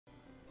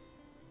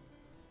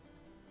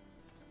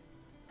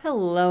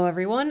Hello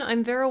everyone,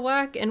 I'm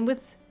Verawak, and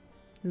with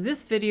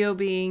this video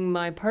being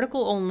my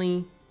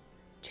particle-only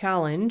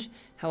challenge,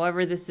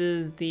 however this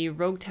is the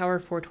Rogue Tower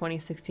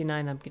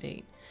 42069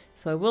 update.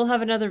 So I will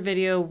have another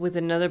video with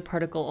another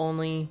particle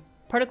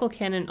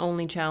cannon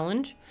only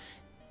challenge,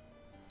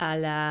 a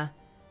la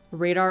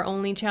radar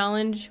only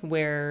challenge,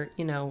 where,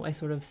 you know, I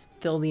sort of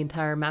fill the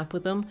entire map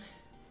with them,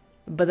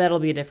 but that'll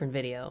be a different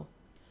video.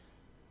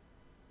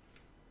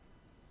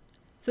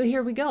 So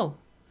here we go.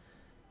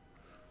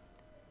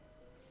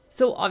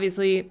 So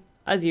obviously,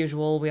 as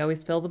usual, we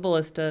always fill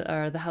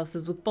the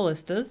houses with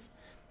ballistas,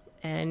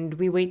 and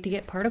we wait to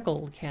get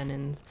particle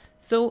cannons.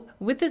 So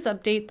with this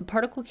update, the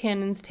particle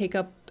cannons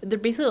they're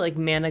basically like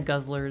mana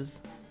guzzlers.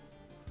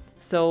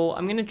 So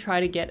I'm gonna try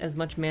to get as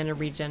much mana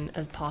regen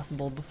as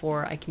possible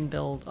before I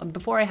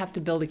have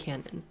to build a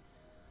cannon.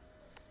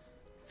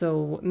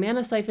 So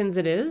mana siphons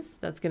it is.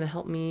 That's gonna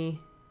help me,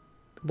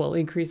 well,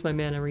 increase my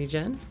mana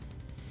regen,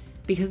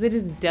 because it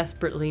is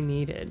desperately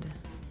needed.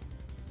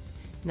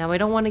 Now, I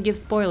don't want to give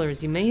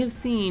spoilers. You may have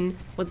seen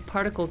what the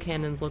particle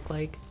cannons look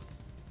like.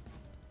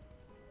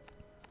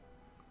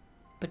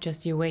 But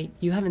just you wait.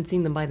 You haven't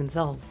seen them by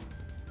themselves.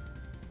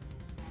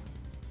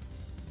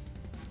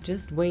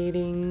 Just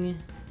waiting.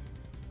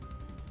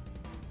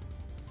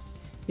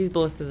 These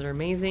ballistas are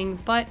amazing,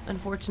 but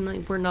unfortunately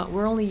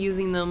we're only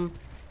using them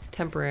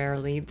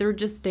temporarily. They're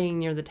just staying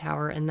near the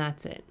tower and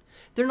that's it.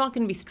 They're not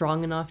going to be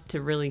strong enough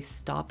to really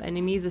stop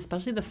enemies,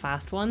 especially the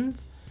fast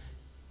ones.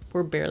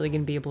 We're barely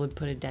going to be able to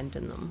put a dent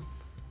in them.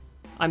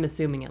 I'm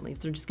assuming, at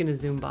least. They're just going to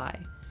zoom by.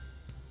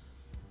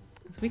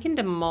 So we can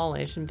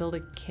demolish and build a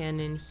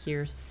cannon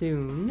here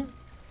soon.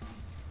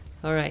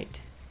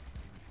 Alright.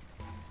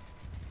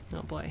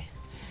 Oh boy.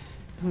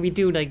 We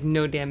do like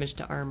no damage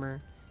to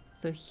armor.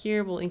 So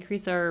here we'll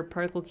increase our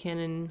particle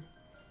cannon.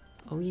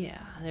 Oh yeah,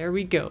 there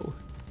we go.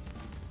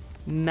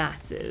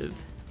 Massive.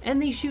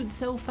 And they shoot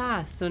so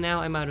fast. So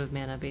now I'm out of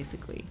mana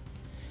basically.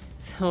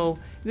 So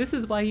this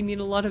is why you need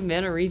a lot of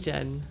mana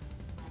regen.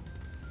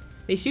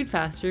 They shoot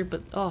faster,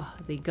 but oh,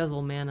 they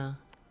guzzle mana.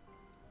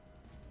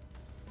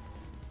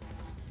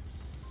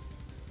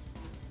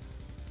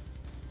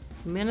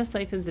 So mana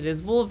siphons it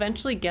is. We'll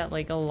eventually get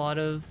like a lot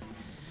of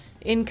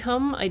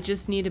income. I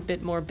just need a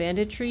bit more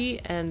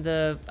banditry and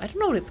I don't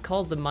know what it's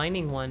called, the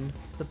mining one.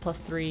 The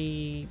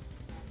 +3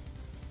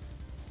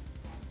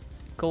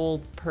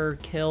 gold per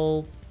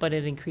kill, but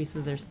it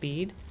increases their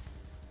speed.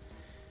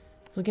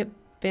 So we'll get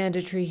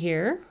banditry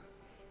here,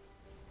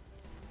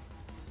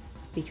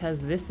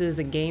 because this is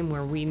a game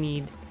where we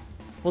need,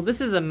 well,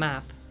 this is a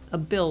map, a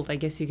build, I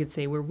guess you could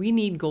say, where we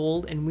need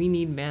gold and we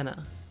need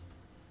mana.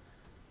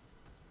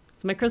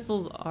 So my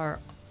crystals are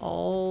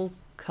all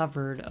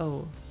covered.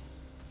 Oh.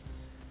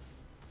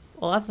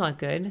 Well, that's not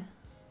good.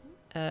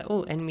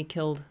 Oh, enemy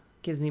killed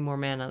gives me more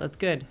mana. That's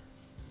good.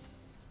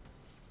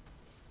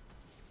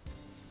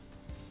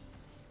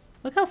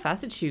 Look how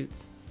fast it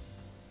shoots.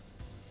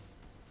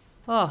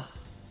 Oh.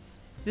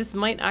 This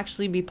might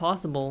actually be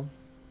possible.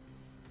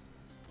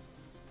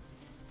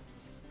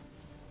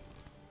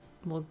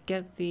 We'll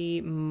get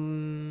the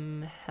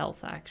health,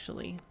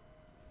 actually.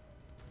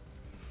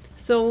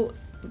 So,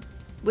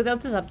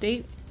 without this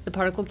update, the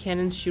particle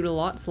cannons shoot a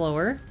lot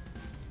slower,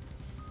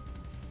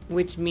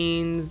 which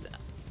means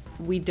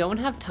we don't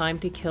have time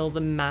to kill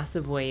the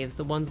massive waves,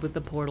 the ones with the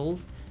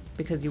portals,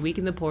 because you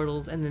weaken the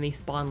portals and then they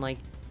spawn like,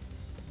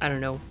 I don't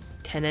know,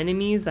 10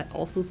 enemies that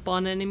also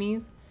spawn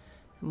enemies.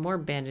 More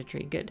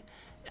banditry, good.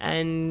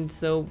 And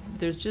so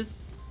there's just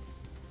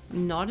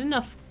not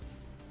enough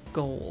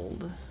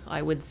gold,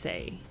 I would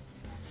say.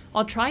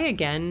 I'll try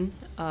again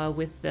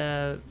with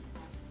the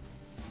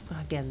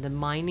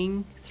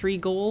mining 3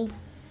 gold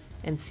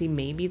and see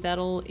maybe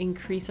that'll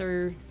increase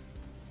the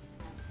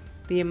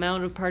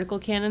amount of particle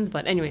cannons.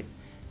 But anyways,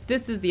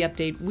 this is the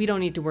update. We don't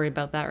need to worry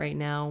about that right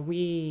now.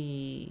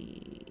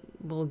 We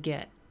will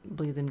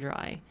bleed them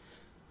dry.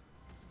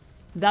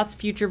 That's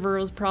future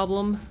Vero's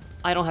problem.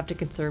 I don't have to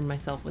concern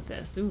myself with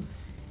this. Ooh.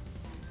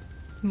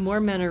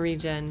 More mana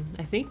regen.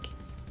 I think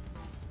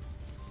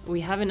we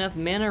have enough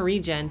mana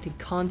regen to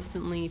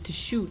constantly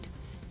shoot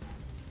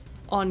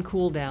on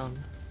cooldown.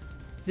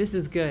 This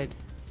is good.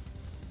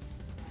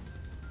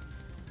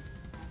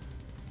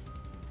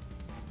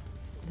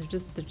 They're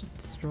just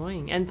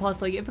destroying. And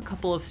plus, like, if a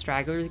couple of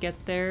stragglers get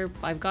there,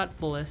 I've got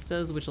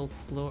ballistas, which it'll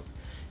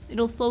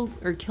slow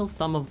or kill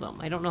some of them.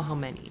 I don't know how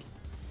many.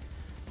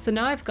 So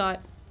now I've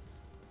got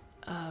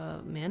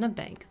mana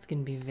bank. It's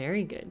gonna be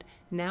very good.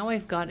 Now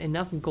I've got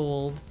enough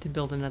gold to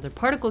build another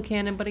particle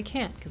cannon, but I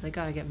can't because I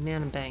gotta get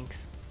mana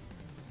banks.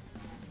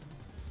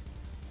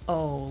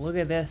 Oh, look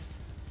at this.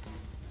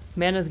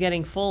 Mana's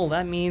getting full.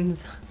 That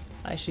means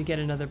I should get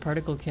another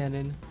particle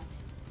cannon.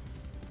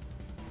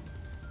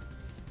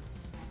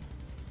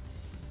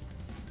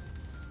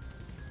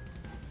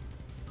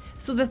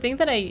 So the thing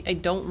that I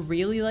don't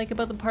really like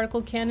about the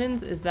particle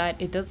cannons is that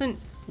it doesn't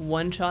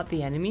one-shot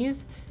the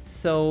enemies.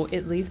 So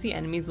it leaves the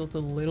enemies with a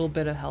little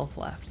bit of health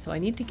left. So I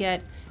need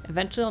to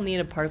eventually I'll need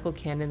a particle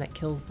cannon that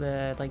kills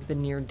the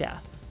near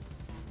death.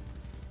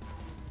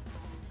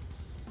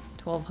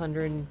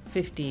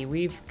 1,250.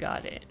 We've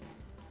got it.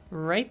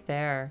 Right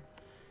there.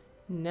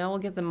 Now we'll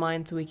get the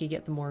mine so we can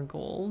get the more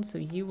gold. So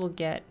you will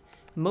get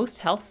most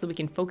health so we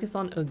can focus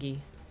on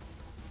Oogie.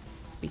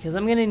 Because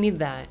I'm gonna need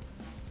that.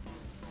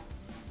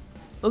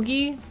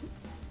 Oogie,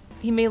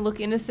 he may look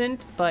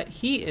innocent, but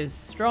he is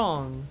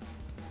strong.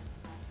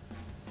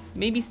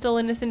 Maybe still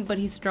innocent, but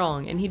he's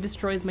strong, and he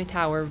destroys my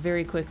tower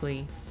very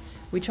quickly.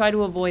 We try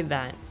to avoid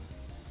that.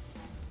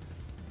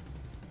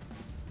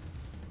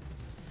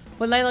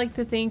 What I like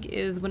to think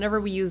is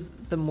whenever we use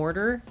the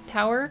mortar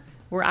tower,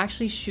 we're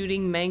actually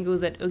shooting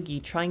mangoes at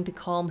Oogie, trying to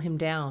calm him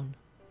down.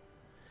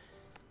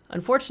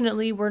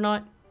 Unfortunately, we're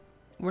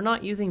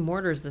not using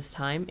mortars this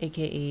time,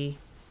 aka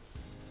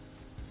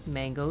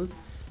mangoes.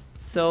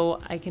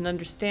 So I can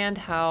understand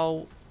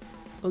how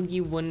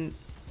Oogie wouldn't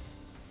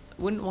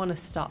want to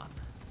stop.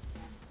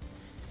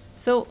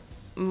 So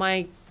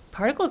my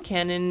particle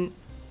cannon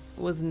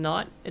was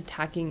not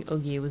attacking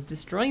Oogie, it was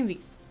destroying the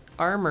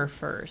armor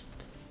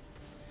first.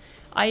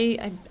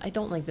 I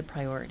don't like the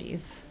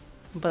priorities,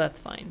 but that's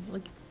fine.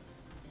 Like,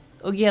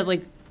 Oogie has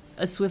like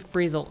a swift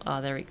breeze. Oh,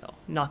 there we go.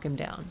 Knock him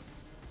down.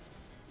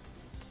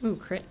 Ooh,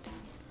 crit.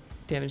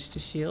 Damage to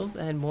shields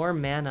and more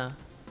mana.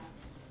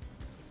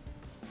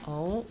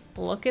 Oh,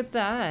 look at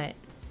that.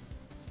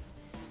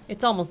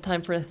 It's almost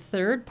time for a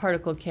third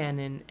particle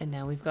cannon, and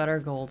now we've got our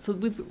gold. So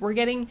we're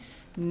getting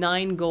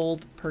 9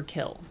 gold per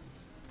kill,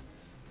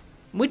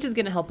 which is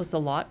going to help us a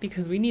lot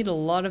because we need a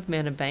lot of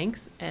mana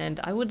banks, and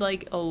I would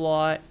like a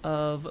lot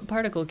of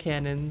particle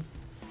cannons.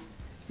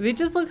 They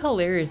just look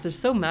hilarious. They're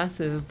so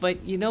massive,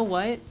 but you know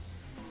what?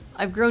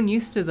 I've grown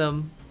used to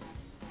them.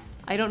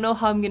 I don't know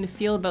how I'm going to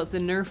feel about the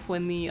nerf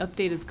when the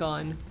update is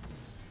gone.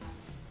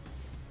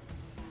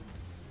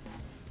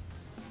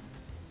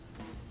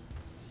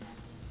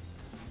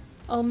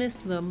 I'll miss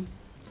them.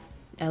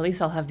 At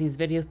least I'll have these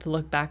videos to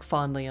look back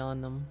fondly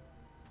on them.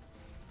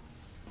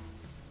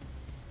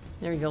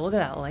 There we go, look at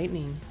that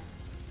lightning.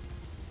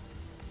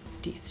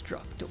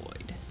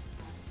 Destructoid.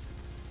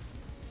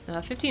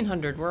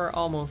 1,500, we're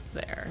almost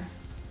there.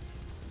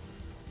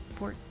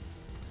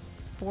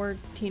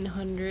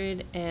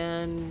 1,400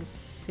 and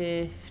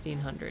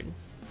 1,500.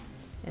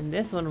 And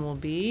this one will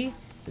be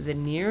the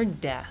near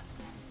death.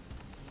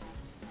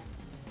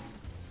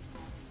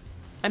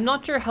 I'm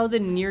not sure how the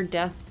near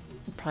death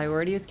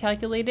priority is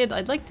calculated.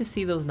 I'd like to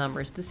see those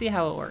numbers to see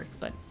how it works,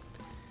 but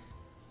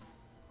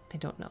I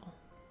don't know.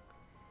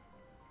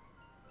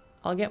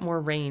 I'll get more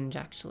range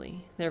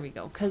actually. There we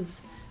go,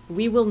 because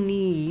we will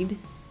need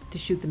to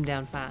shoot them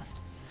down fast.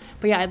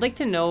 But yeah, I'd like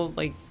to know,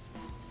 like,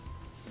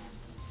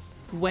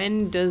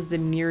 when does the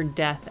near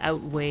death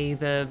outweigh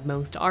the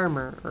most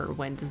armor, or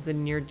when does the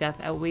near death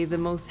outweigh the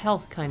most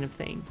health kind of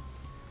thing?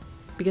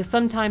 Because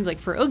sometimes, like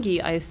for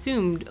Oogie, I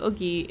assumed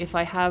Oogie, if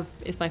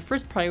my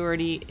first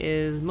priority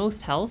is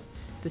most health,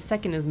 the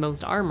second is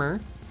most armor,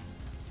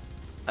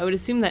 I would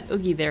assume that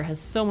Oogie there has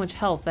so much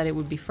health that it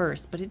would be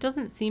first, but it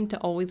doesn't seem to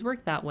always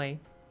work that way.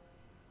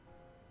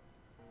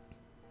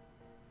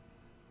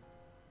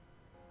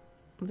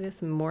 Look at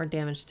some more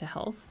damage to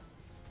health.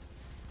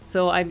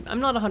 So I'm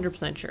not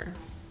 100% sure.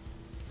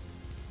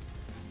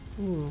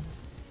 Ooh,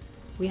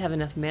 we have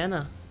enough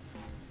mana.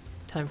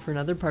 Time for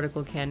another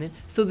particle cannon.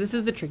 So this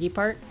is the tricky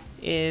part,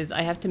 is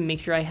I have to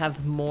make sure I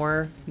have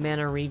more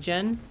mana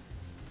regen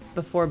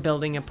before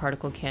building a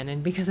particle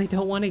cannon because I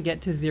don't want to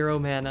get to 0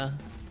 mana.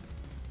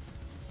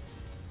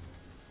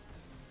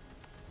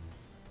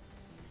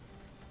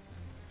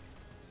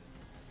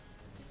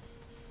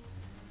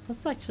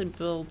 Let's actually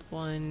build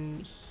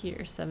one here,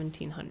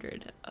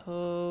 1,700.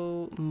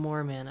 Oh,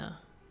 more mana.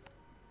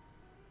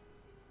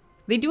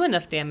 They do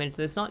enough damage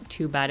that it's not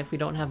too bad if we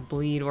don't have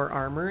bleed or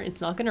armor. It's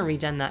not going to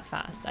regen that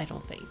fast, I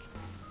don't think.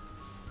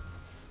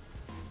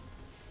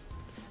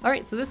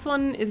 Alright, so this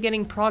one is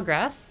getting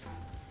progress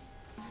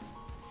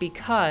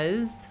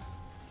because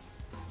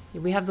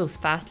we have those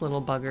fast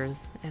little buggers,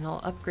 and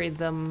I'll upgrade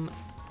them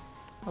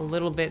a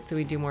little bit so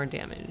we do more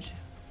damage.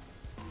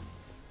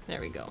 There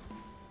we go.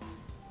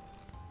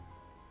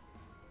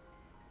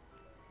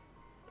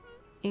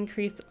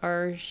 Increase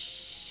our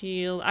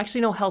shield.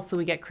 Actually, no, health, so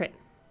we get crit.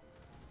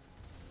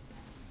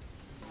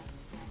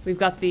 We've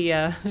got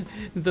the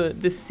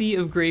the sea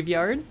of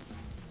graveyards.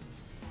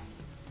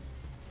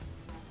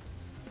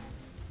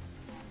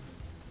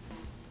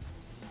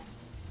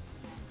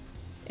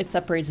 It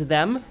separates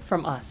them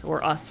from us,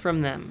 or us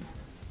from them.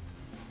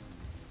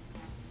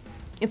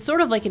 It's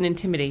sort of like an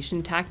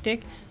intimidation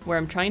tactic where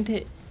I'm trying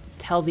to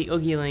tell the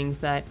Oogielings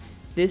that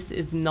this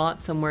is not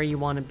somewhere you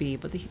want to be,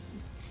 but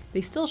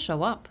they still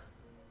show up.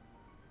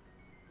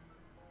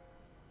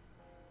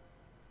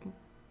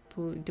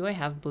 Do I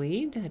have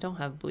bleed? I don't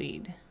have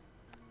bleed.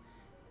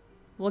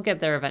 We'll get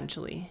there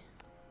eventually.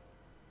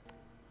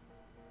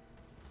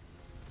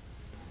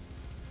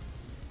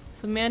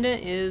 So mana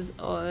is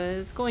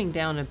going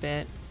down a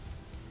bit.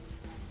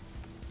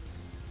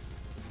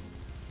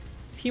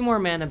 A few more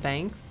mana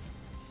banks.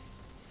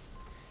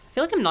 I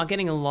feel like I'm not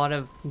getting a lot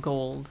of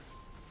gold.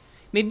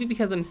 Maybe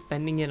because I'm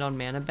spending it on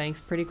mana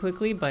banks pretty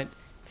quickly, but it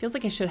feels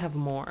like I should have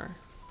more.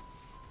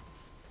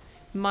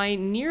 My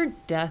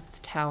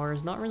near-death tower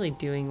is not really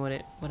doing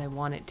what I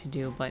want it to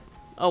do, but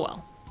oh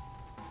well.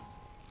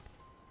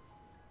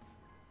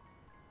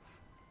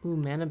 Ooh,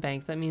 mana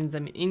banks. That means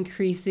I'm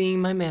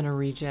increasing my mana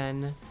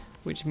regen,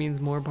 which means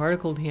more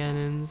particle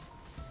cannons.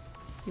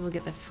 You will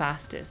get the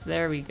fastest.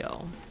 There we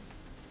go.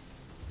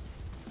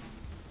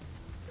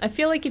 I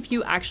feel like if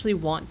you actually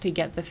want to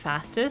get the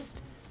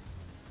fastest,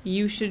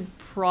 you should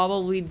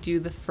probably do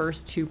the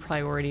first 2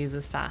 priorities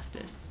as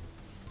fastest.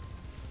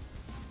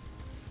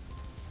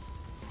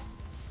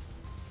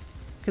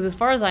 Because as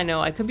far as I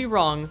know, I could be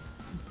wrong,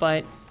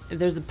 but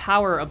there's a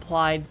power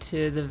applied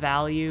to the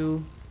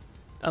value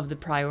of the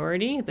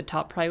priority, the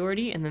top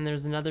priority, and then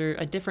there's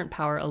a different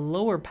power, a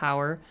lower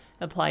power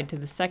applied to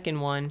the second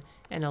one,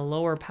 and a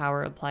lower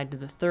power applied to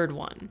the third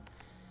one.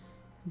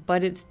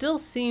 But it still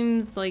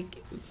seems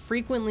like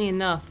frequently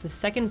enough, the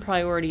second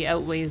priority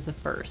outweighs the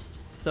first.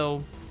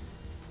 So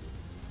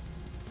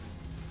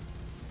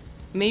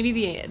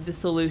maybe the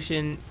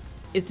solution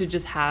is to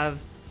just have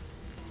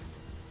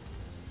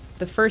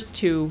the first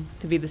 2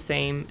 to be the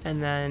same,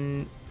 and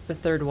then the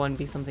third one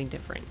be something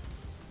different.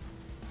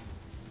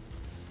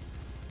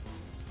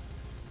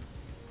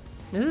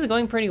 This is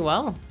going pretty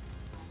well.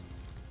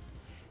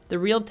 The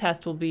real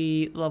test will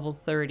be level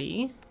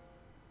 30.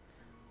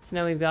 So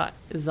now we've got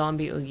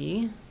Zombie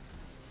Oogie.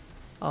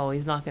 Oh,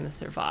 he's not gonna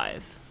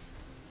survive.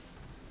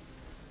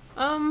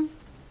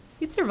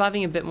 He's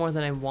surviving a bit more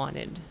than I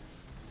wanted.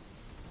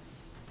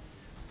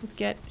 Let's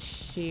get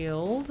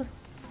shield.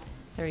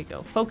 There we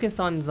go. Focus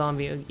on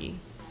Zombie Oogie.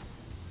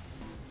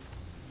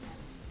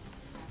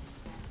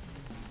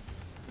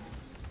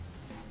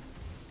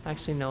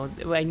 Actually, no.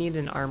 I need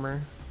an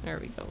armor. There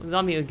we go.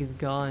 Zombie Oogie's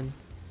gone.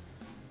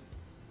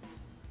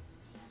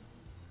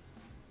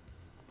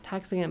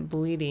 Attacks against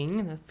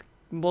bleeding. That's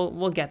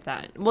we'll get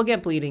that. We'll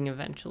get bleeding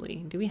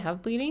eventually. Do we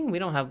have bleeding? We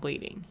don't have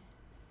bleeding.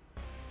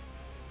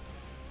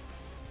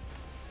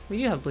 We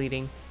do have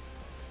bleeding.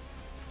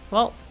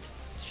 Well,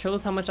 it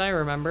shows how much I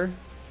remember.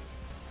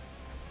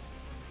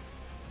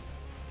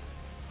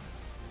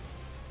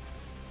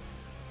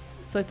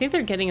 So I think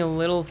they're getting a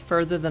little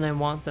further than I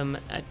want them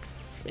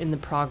in the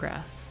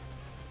progress.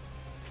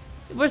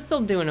 We're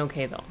still doing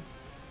okay though.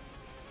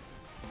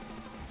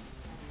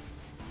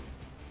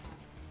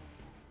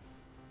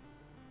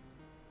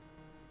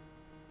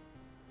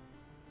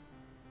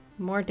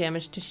 More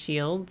damage to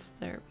shields.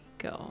 There we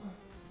go.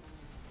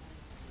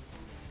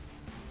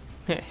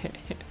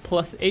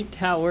 +8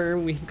 tower.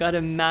 We've got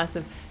a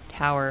massive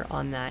tower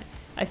on that.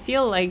 I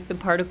feel like the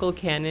particle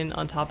cannon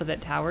on top of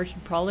that tower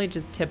should probably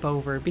just tip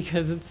over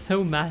because it's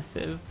so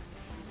massive.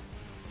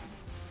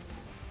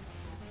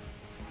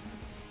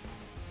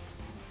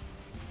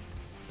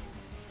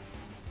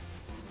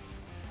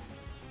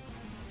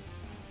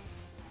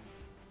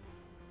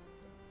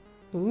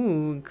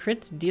 Ooh,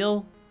 crits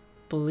deal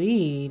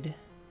bleed.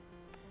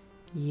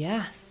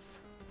 Yes.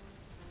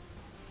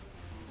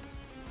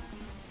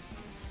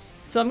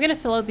 So I'm gonna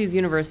fill out these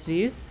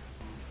universities.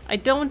 I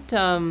don't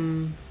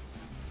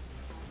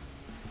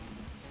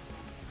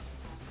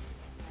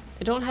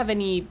have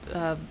any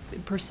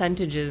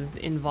percentages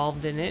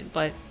involved in it,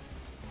 but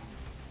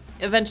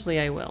eventually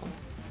I will.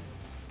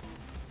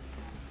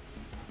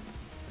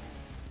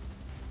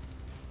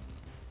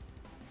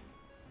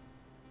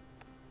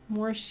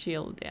 More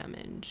shield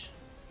damage.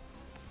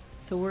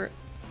 So we're...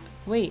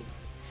 Wait.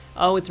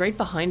 Oh, it's right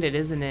behind it,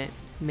 isn't it?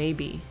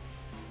 Maybe.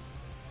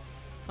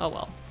 Oh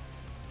well.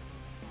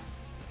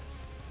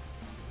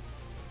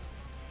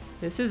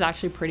 This is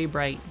actually pretty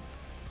bright.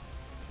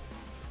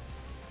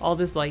 All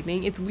this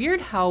lightning. It's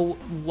weird how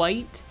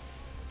white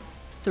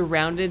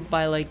surrounded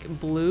by like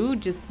blue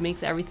just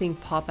makes everything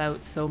pop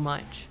out so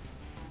much.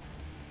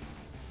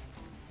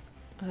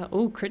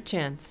 Oh, crit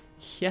chance.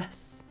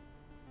 Yes.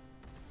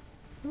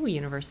 Ooh,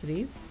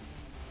 universities.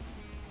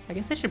 I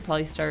guess I should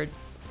probably start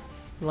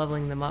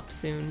leveling them up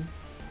soon.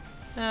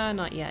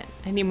 Not yet.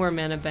 I need more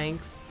mana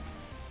banks.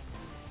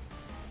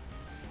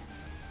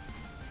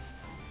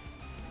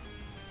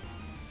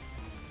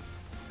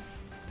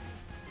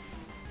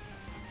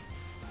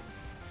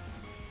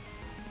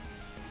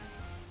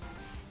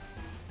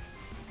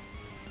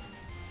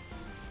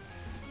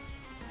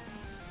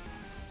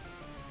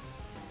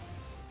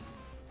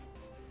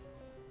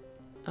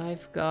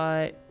 I've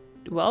got,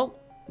 well,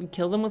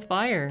 kill them with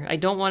fire. I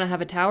don't want to have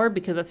a tower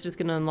because that's just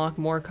going to unlock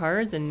more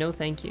cards, and no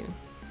thank you.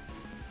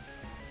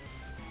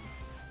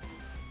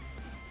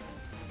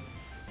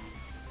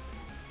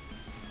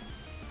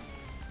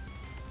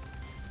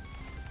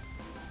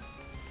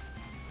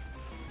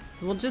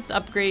 So we'll just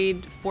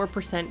upgrade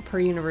 4% per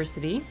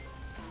university.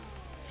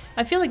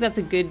 I feel like that's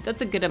a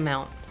good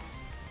amount.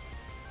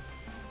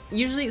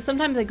 Usually,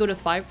 sometimes I go to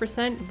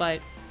 5%,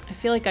 but I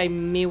feel like I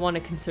may want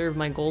to conserve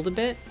my gold a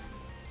bit.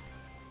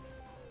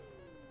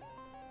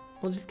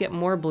 We'll just get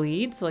more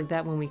bleed, so like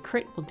that when we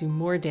crit, we'll do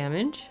more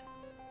damage.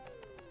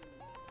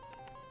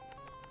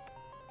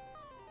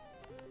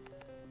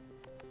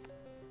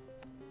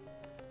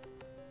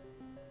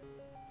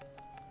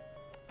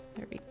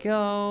 There we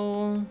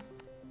go.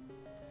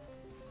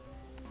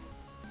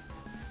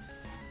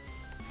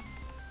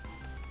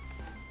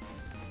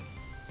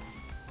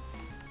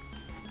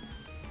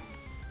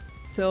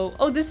 So,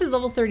 oh, this is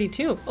level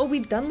 32. Oh,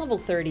 we've done level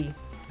 30.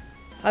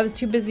 I was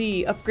too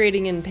busy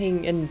upgrading and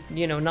paying and,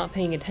 you know, not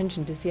paying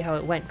attention to see how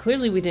it went.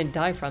 Clearly we didn't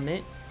die from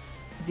it.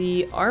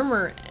 The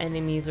armor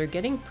enemies are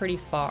getting pretty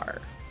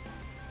far.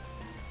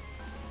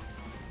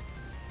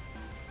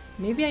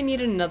 Maybe I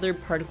need another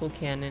particle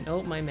cannon.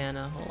 Oh, my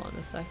mana. Hold on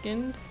a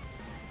second.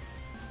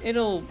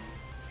 It'll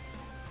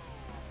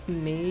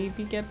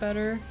maybe get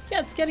better. Yeah,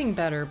 it's getting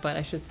better, but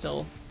I should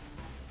still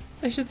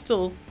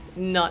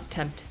not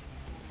tempt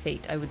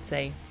fate, I would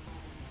say.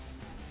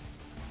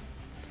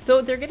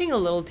 So they're getting a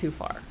little too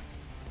far.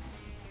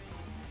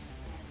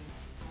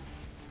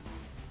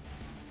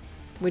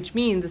 Which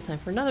means it's time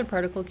for another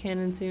particle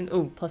cannon soon.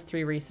 Oh,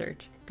 +3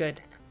 research.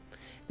 Good.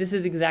 This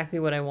is exactly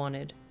what I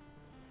wanted.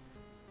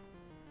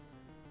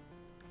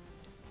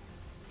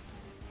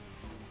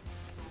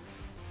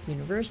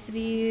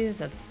 Universities,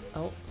 that's,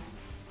 oh.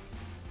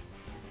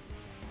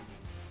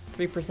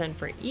 3%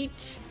 for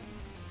each.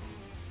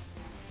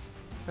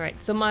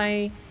 Alright, so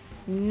my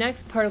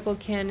next particle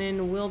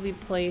cannon will be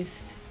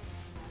placed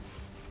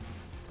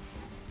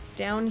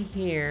down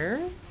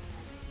here.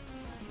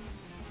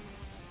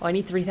 Oh, I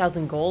need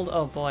 3,000 gold?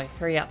 Oh boy,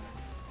 hurry up.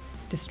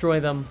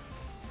 Destroy them.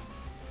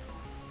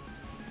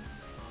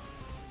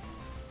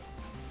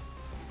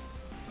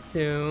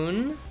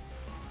 Soon.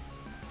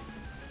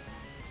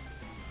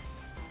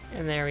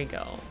 And there we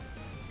go.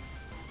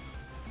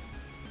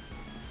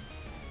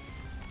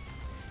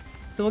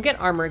 So we'll get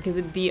armor,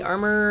 because the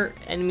armor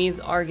enemies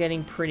are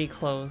getting pretty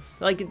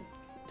close. Like,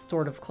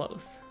 sort of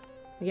close.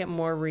 We get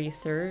more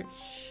research.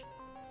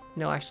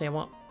 No, actually, I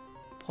want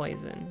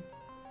poison.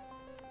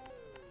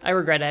 I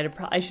regret it.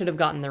 I should have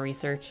gotten the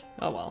research.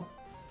 Oh well.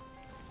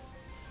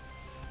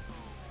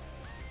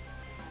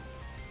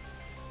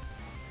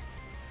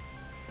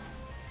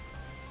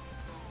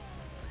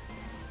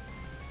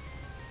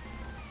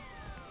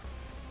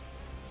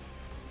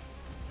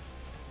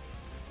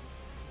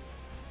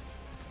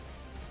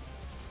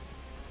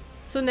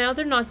 So now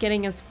they're not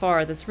getting as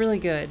far. That's really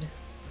good.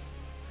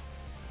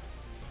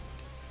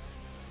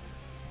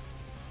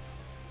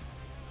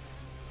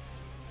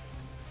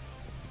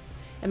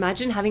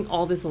 Imagine having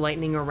all this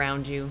lightning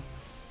around you.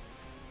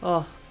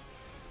 Oh,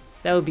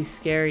 that would be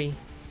scary.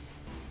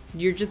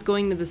 You're just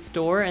going to the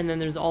store and then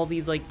there's all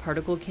these like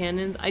particle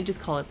cannons. I just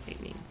call it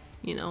lightning,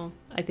 you know?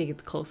 I think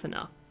it's close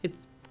enough.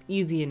 It's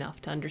easy enough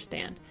to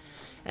understand.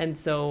 And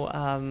so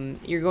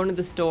you're going to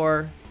the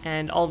store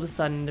and all of a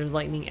sudden there's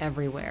lightning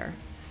everywhere.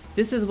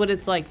 This is what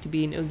it's like to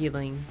be an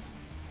Oogieling.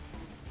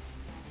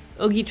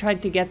 Oogie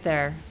tried to get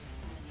there.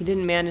 He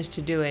didn't manage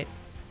to do it.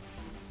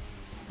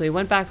 So he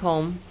went back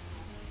home.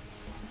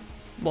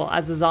 Well,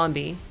 as a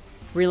zombie,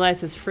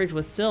 realized his fridge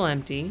was still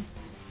empty,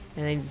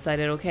 and then he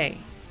decided, okay,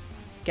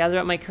 gather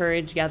up my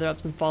courage, gather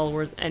up some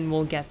followers, and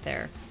we'll get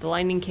there. The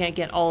lightning can't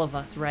get all of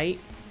us, right?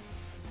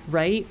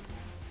 Right?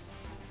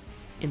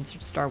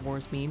 Insert Star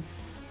Wars meme.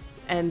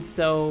 And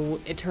so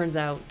it turns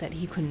out that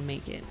he couldn't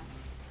make it.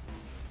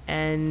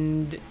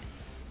 And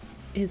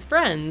his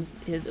friends,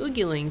 his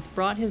Oogielings,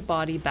 brought his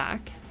body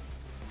back,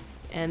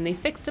 and they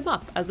fixed him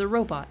up as a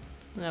robot.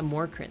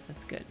 More crit,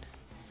 that's good.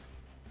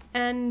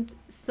 And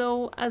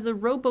so, as a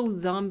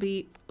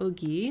robo-zombie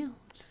Oogie,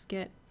 just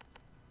get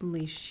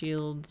Unleash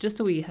Shield, just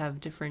so we have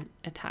different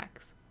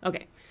attacks.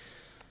 Okay.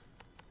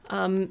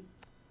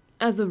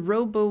 As a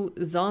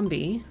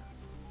robo-zombie,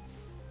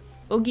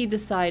 Oogie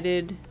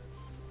decided,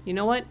 you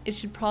know what, it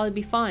should probably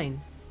be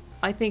fine.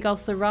 I think I'll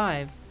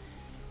survive.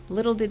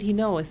 Little did he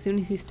know, as soon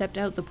as he stepped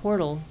out the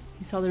portal,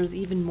 he saw there was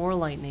even more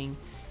lightning.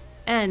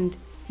 And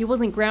he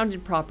wasn't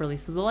grounded properly,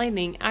 so the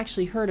lightning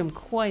actually hurt him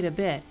quite a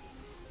bit.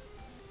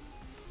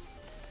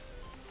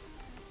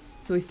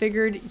 So he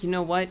figured, you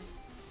know what?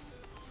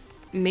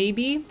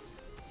 Maybe,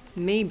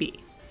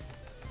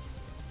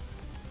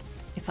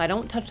 if I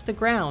don't touch the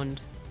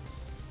ground,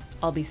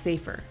 I'll be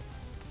safer.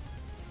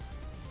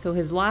 So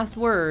his last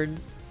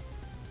words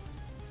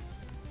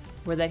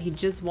were that he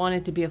just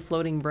wanted to be a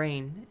floating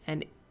brain.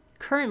 And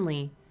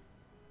currently,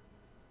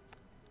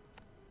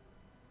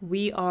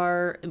 the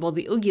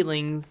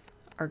Oogielings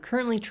are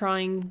currently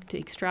trying to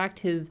extract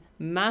his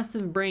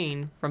massive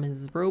brain from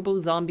his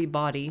robo-zombie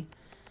body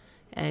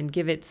and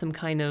give it some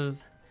kind of,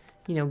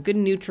 you know, good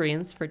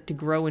nutrients for it to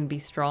grow and be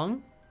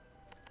strong.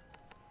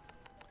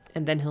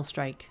 And then he'll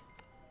strike.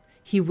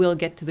 He will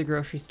get to the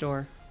grocery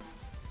store.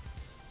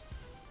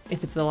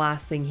 If it's the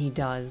last thing he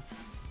does.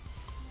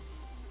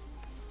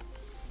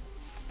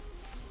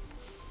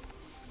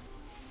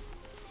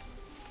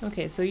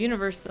 Okay, so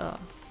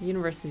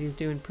university is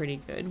doing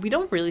pretty good. We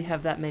don't really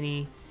have that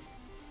many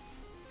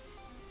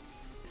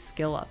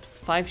skill ups.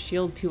 5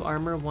 shield, 2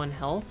 armor, 1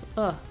 health.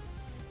 Ugh.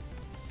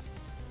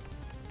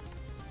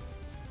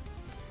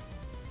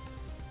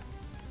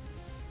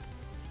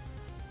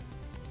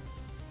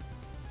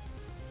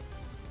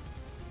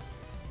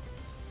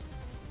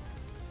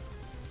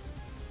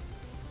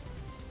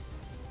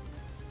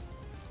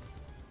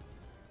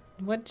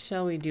 What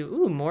shall we do?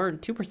 Ooh, more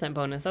 2%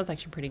 bonus. That's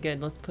actually pretty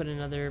good. Let's put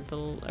another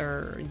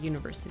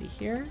university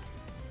here.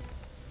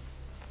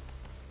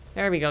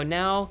 There we go.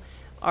 Now,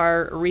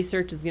 our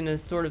research is gonna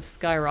sort of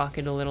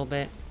skyrocket a little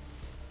bit.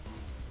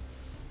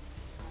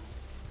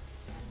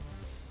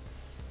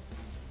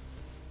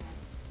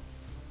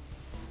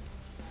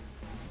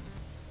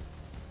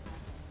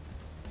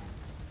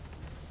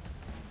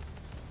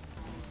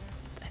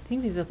 I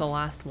think these are the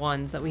last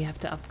ones that we have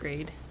to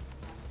upgrade.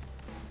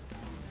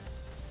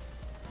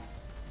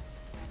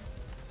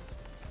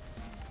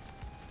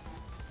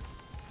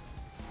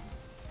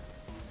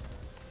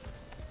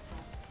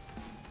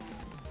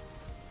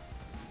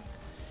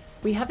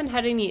 We haven't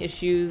had any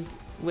issues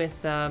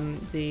with the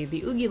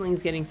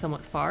Oogilings getting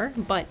somewhat far,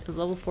 but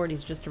level 40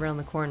 is just around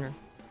the corner.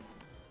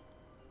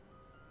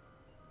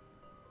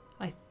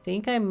 I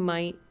think I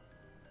might...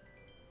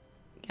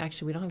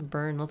 Actually, we don't have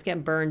burn. Let's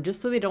get burn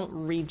just so they don't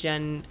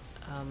regen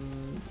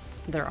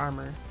their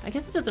armor. I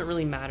guess it doesn't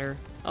really matter.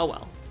 Oh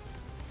well.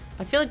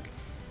 I feel like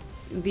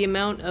the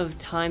amount of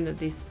time that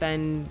they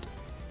spend...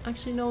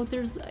 Actually, no,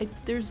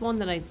 there's one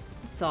that I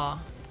saw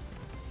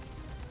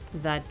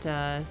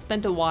that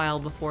spent a while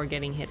before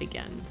getting hit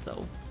again,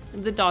 so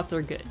the dots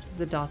are good.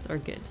 The dots are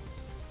good.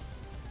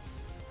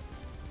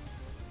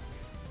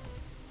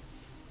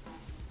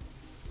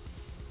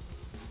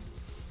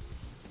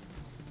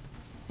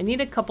 I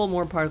need a couple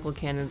more particle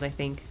cannons, I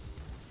think.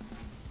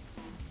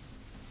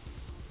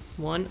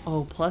 One,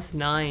 oh,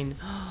 +9.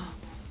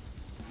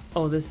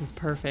 Oh, this is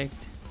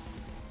perfect.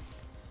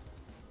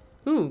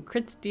 Ooh,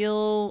 crits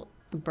deal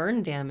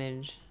burn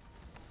damage.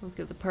 Let's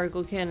get the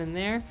particle cannon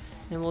there,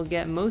 and we'll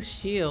get most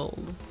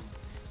shield.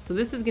 So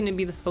this is going to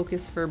be the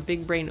focus for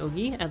Big Brain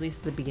Oogie, at least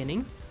at the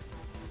beginning.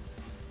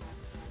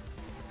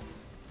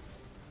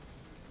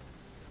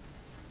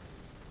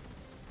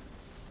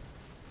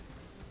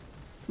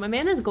 So my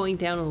mana is going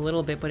down a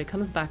little bit, but it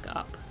comes back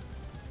up.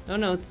 Oh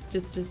no, it's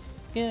just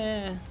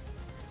yeah,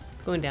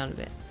 it's going down a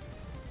bit.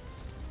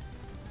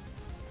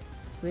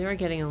 So they are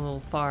getting a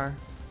little far.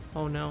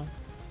 Oh no.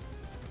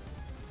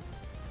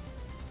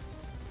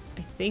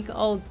 I think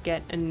I'll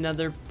get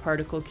another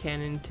particle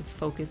cannon to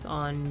focus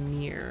on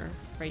near,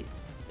 right?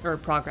 Or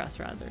progress,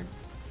 rather.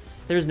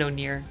 There's no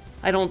near.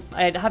 I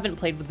haven't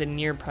played with the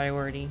near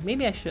priority.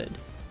 Maybe I should.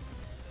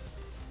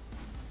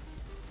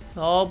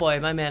 Oh boy,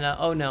 my mana.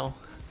 Oh no.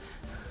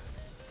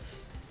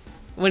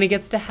 When it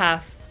gets to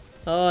half.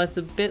 Oh, it's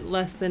a bit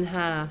less than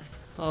half.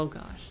 Oh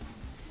gosh.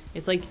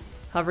 It's like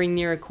hovering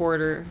near a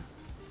quarter.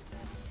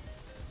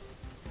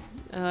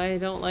 I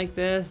don't like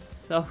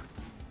this. Oh.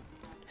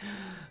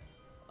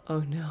 Oh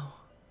no.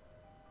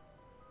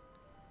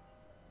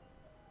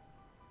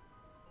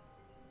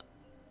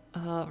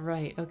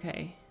 Right,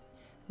 okay.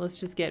 Let's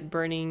just get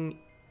burning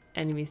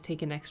enemies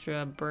take an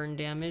extra burn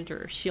damage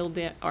or shield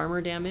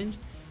armor damage.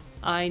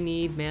 I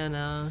need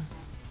mana.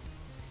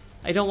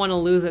 I don't want to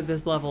lose at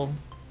this level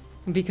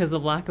because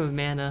of lack of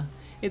mana.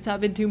 It's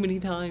happened too many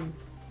times.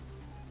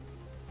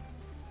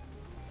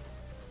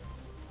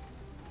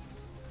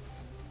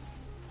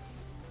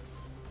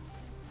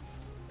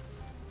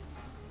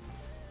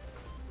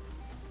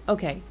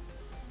 Okay,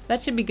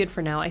 that should be good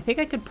for now. I think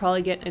I could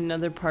probably get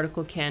another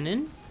particle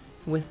cannon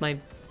with my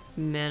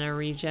mana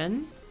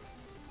regen.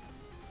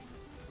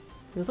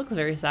 This looks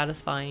very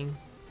satisfying.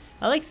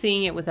 I like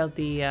seeing it without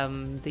the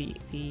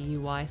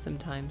UI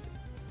sometimes.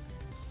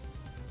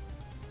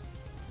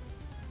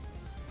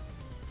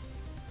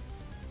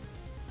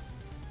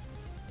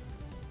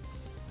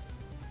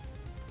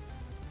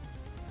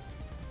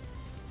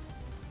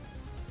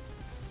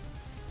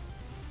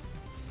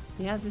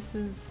 Yeah, this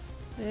is...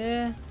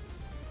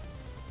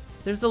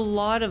 There's a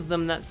lot of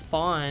them that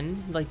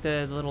spawn, like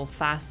the little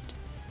fast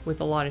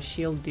with a lot of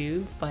shield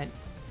dudes, but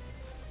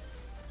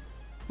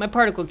my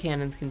particle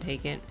cannons can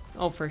take it.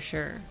 Oh, for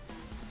sure.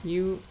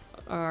 You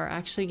are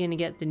actually going to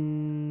get the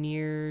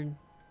near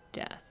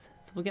death.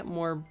 So we'll get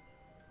more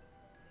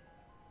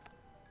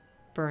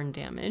burn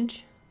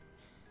damage.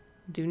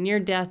 Do near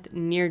death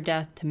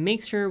to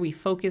make sure we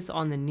focus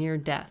on the near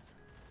death.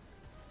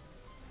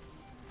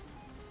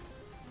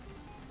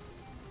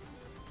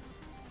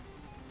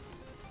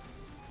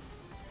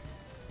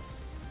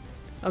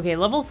 Okay,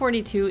 level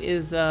 42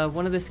 is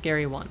one of the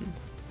scary ones.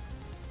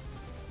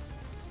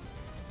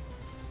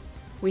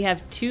 We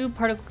have 2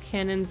 particle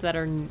cannons that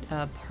are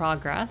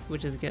progress,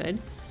 which is good. And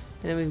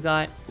then we've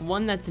got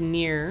one that's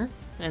near,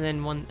 and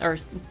then one, or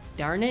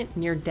darn it,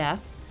 near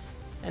death.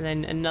 And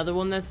then another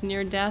one that's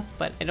near death,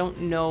 but I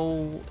don't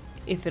know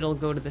if it'll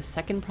go to the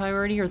second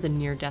priority or the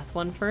near death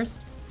one first.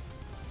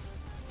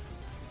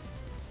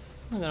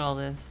 Look at all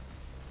this.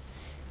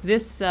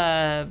 This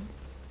the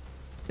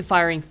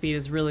firing speed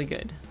is really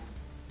good.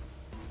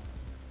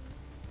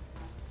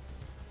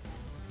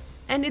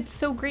 And it's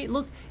so great.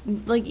 Look,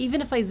 like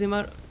even if I zoom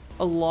out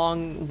a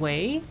long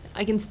way,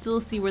 I can still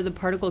see where the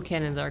particle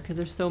cannons are because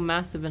they're so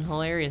massive and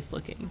hilarious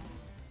looking.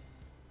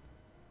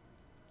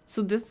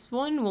 So this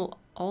one will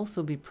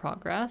also be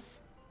progress.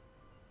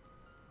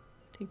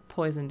 Take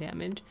poison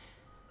damage.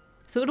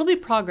 So it'll be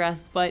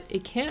progress, but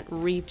it can't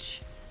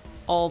reach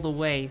all the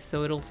way,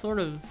 so it'll sort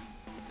of...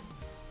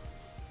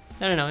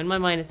 I don't know, in my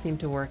mind it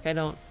seemed to work. I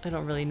don't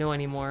really know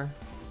anymore.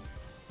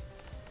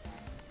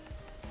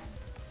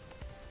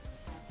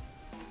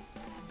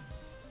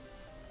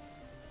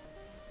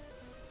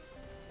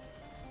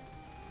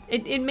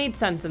 It made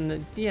sense in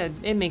the... Yeah,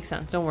 it makes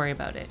sense. Don't worry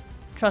about it.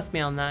 Trust me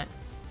on that.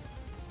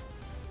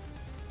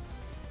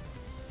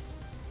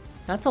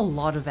 That's a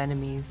lot of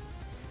enemies.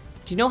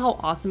 Do you know how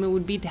awesome it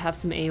would be to have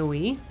some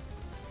AoE?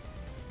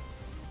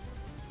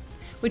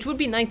 Which would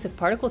be nice if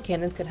particle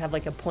cannons could have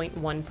like a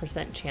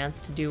 0.1% chance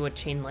to do a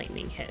chain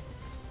lightning hit.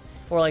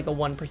 Or like a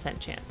 1%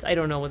 chance. I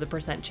don't know what the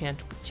percent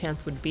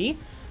chance would be,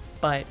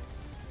 but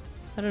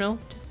I don't know,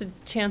 just a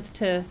chance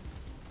to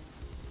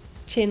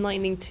chain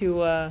lightning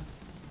to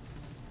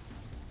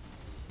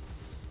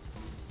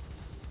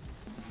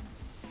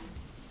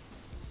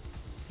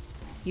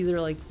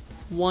either like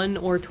 1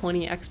 or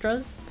 20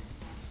 extras.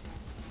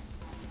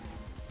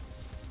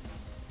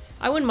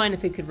 I wouldn't mind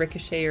if it could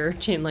ricochet or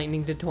chain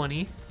lightning to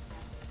 20.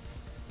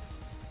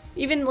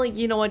 Even like,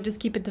 you know what, just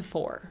keep it to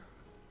 4.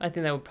 I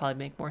think that would probably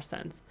make more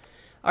sense.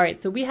 All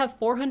right, so we have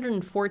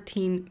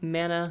 414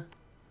 mana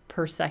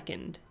per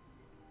second.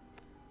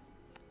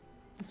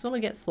 This one will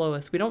get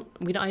slowest.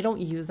 I don't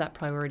use that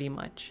priority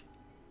much.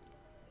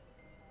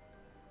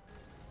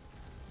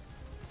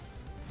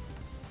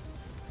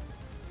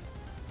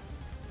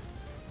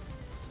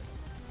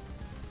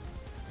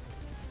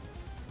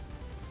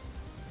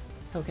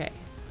 Okay.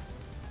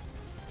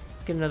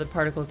 Get another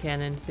particle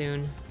cannon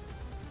soon.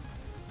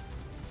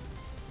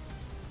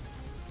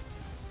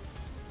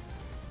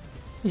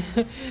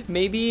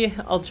 Maybe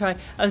I'll try.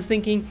 I was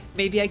thinking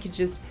maybe I could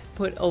just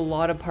put a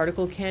lot of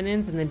particle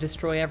cannons and then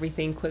destroy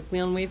everything quickly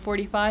on wave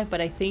 45,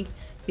 but I think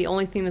the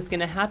only thing that's going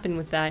to happen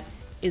with that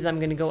is I'm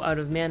going to go out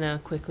of mana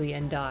quickly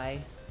and die.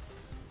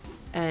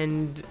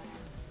 And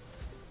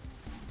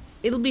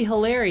it'll be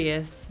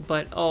hilarious,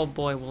 but oh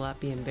boy, will that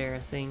be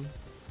embarrassing.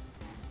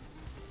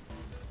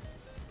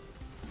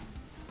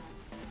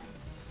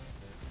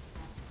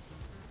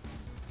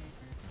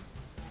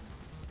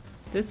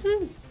 This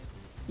is...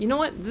 You know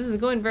what? This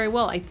is going very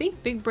well. I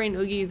think Big Brain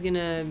Oogie is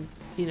gonna,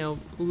 you know,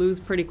 lose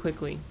pretty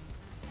quickly.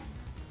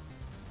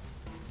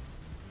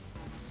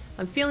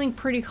 I'm feeling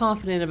pretty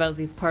confident about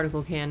these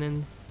particle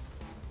cannons.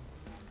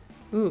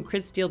 Ooh,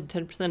 crit steal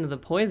 10% of the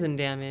poison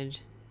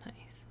damage.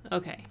 Nice.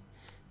 Okay.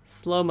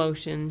 Slow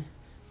motion.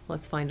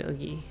 Let's find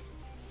Oogie.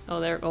 Oh,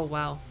 there. Oh,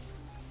 wow.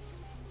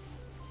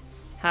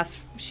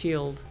 Half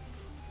shield.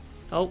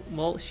 Oh,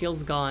 well,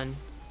 shield's gone.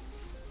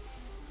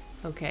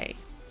 Okay.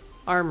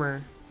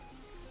 Armor.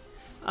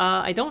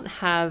 I don't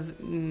have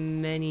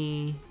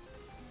many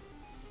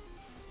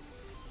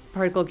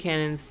particle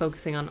cannons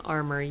focusing on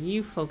armor.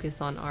 You focus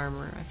on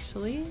armor,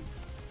 actually.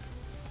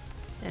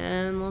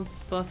 And let's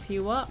buff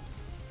you up.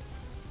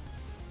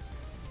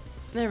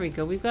 There we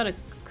go. We've got a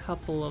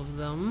couple of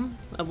them.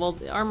 Well,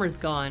 the armor's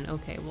gone.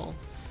 Okay, well,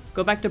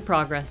 go back to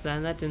progress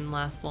then. That didn't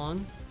last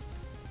long.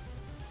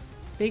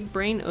 Big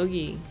Brain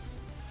Oogie.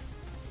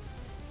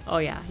 Oh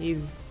yeah,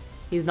 he's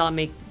not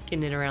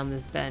making it around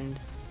this bend.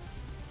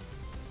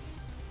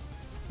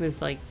 It's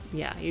like,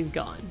 yeah, he's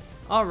gone.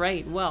 All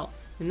right, well,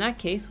 in that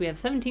case, we have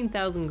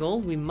 17,000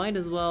 gold. We might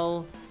as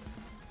well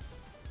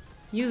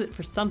use it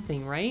for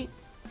something, right?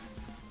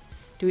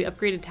 Do we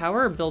upgrade a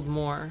tower or build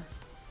more?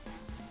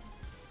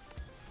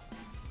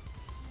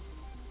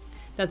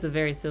 That's a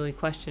very silly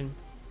question.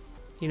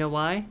 You know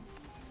why?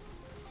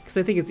 Because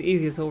I think it's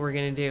easiest what we're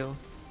gonna do.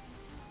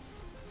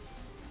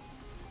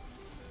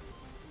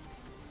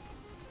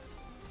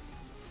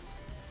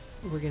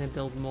 We're gonna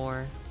build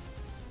more.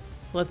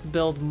 Let's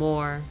build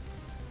more.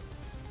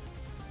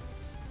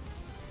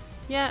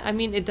 Yeah, I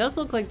mean, it does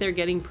look like they're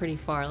getting pretty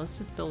far. Let's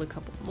just build a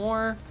couple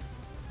more.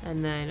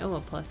 And then, oh, a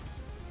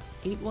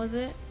 +8 was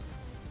it?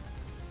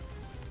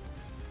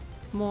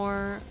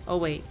 More. Oh,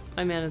 wait.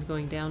 My mana's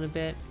going down a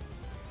bit.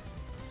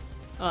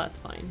 Oh, that's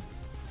fine.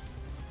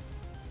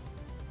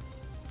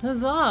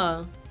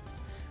 Huzzah!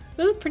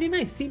 That was pretty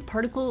nice. See,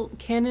 particle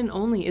cannon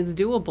only is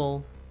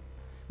doable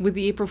with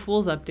the April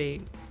Fool's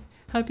update.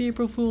 Happy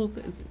April Fool's.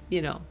 It's,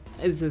 you know.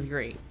 This is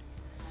great.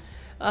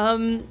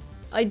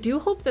 I do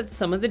hope that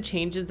some of the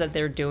changes that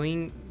they're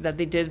doing, that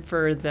they did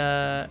for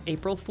the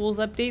April Fool's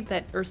update,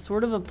 that are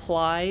sort of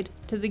applied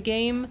to the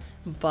game,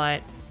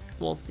 but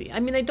we'll see. I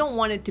mean, I don't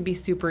want it to be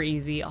super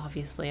easy,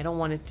 obviously. I don't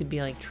want it to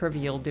be like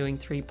trivial doing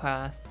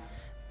 3-path,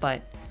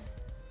 but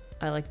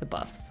I like the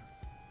buffs.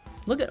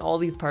 Look at all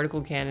these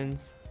particle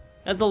cannons.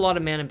 That's a lot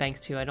of mana banks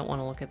too. I don't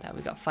want to look at that.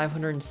 We got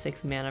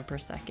 506 mana per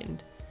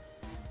second.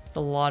 It's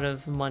a lot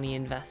of money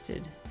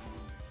invested.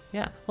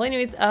 Yeah. Well,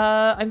 anyways,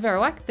 I'm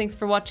Verawak. Thanks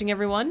for watching,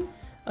 everyone.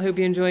 I hope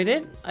you enjoyed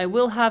it. I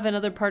will have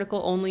another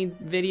particle-only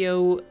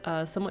video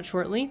somewhat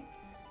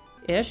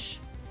shortly-ish.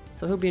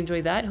 So I hope you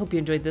enjoyed that. Hope you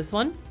enjoyed this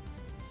one.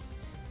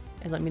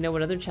 And let me know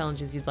what other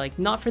challenges you'd like.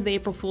 Not for the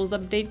April Fool's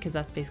update, because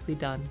that's basically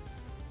done.